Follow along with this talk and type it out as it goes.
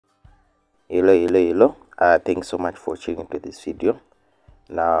Hello. Thanks so much for tuning into this video.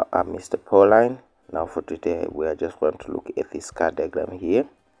 Now I'm Mr. Pauline. Now for today we are just going to look at this car diagram here.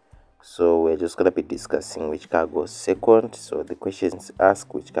 So we're just going to be discussing which car goes second. So the questions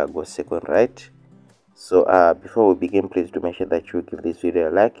ask which car goes second, right? So before we begin, please do make sure that you give this video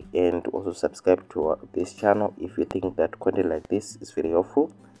a like and also subscribe to this channel if you think that content like this is very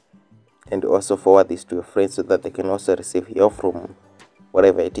helpful, and also forward this to your friends so that they can also receive help from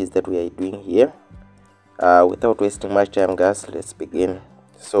whatever it is that we are doing here. Without wasting much time, guys, let's begin.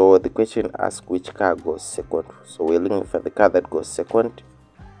 So the question asks which car goes second. So we're looking for the car that goes second,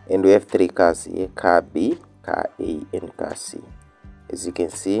 and we have three cars here: car B, car A, and car C. As you can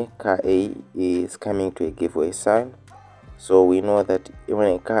see, car A is coming to a giveaway sign. So we know that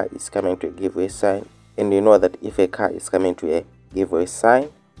when a car is coming to a giveaway sign, and you know that if a car is coming to a giveaway sign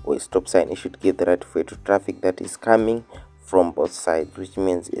or a stop sign, it should give the right of way to traffic that is coming from both sides, which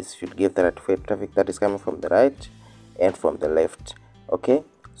means it should give the right of way to traffic that is coming from the right and from the left. Okay,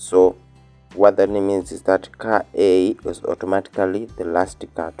 so what that means is that car A is automatically the last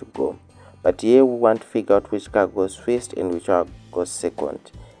car to go, but here we want to figure out which car goes first and which car goes second,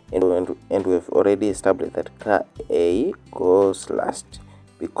 and we've already established that car A goes last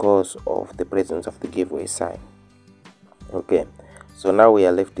because of the presence of the giveaway sign. Okay, so now we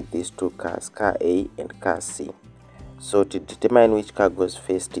are left with these two cars, car A and car C. So to determine which car goes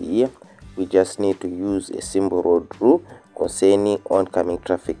first here, we just need to use a simple road rule concerning oncoming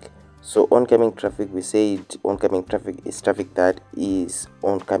traffic. So oncoming traffic, we say oncoming traffic is traffic that is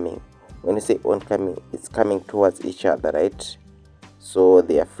oncoming. When we say oncoming, it's coming towards each other, right? So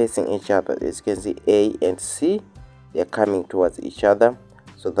they are facing each other. As you can see, A and C, they are coming towards each other.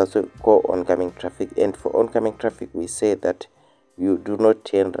 So that's what we call oncoming traffic. And for oncoming traffic, we say that you do not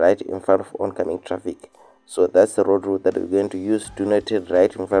turn right in front of oncoming traffic. So that's the road rule that we're going to use. Do not turn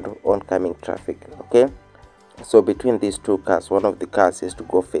right in front of oncoming traffic. Okay, so between these two cars, one of the cars has to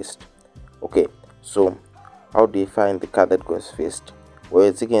go first. Okay, so how do you find the car that goes first? Well,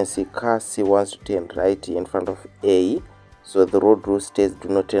 as you can see, car C wants to turn right in front of A, so the road rule states do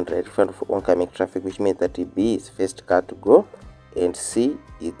not turn right in front of oncoming traffic, which means that B is first car to go and C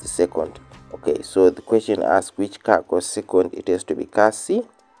is the second. Okay, so the question asks which car goes second. It has to be car C.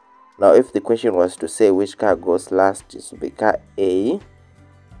 Now, if the question was to say which car goes last, it would be car A.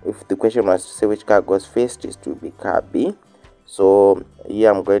 If the question was to say which car goes first, it would be car B. So here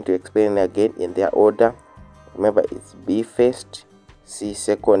I'm going to explain again in their order. Remember, it's B first, C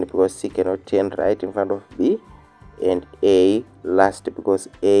second because C cannot turn right in front of B, and A last because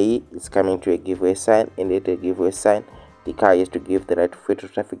A is coming to a giveaway sign, and at a giveaway sign, the car has to give the right of way to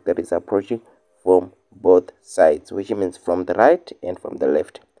traffic that is approaching from both sides, which means from the right and from the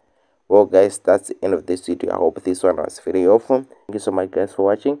left. Well, guys, that's the end of this video. I hope this one was very helpful. Thank you so much, guys, for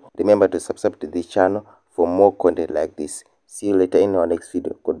watching. Remember to subscribe to this channel for more content like this. See you later in our next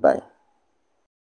video. Goodbye.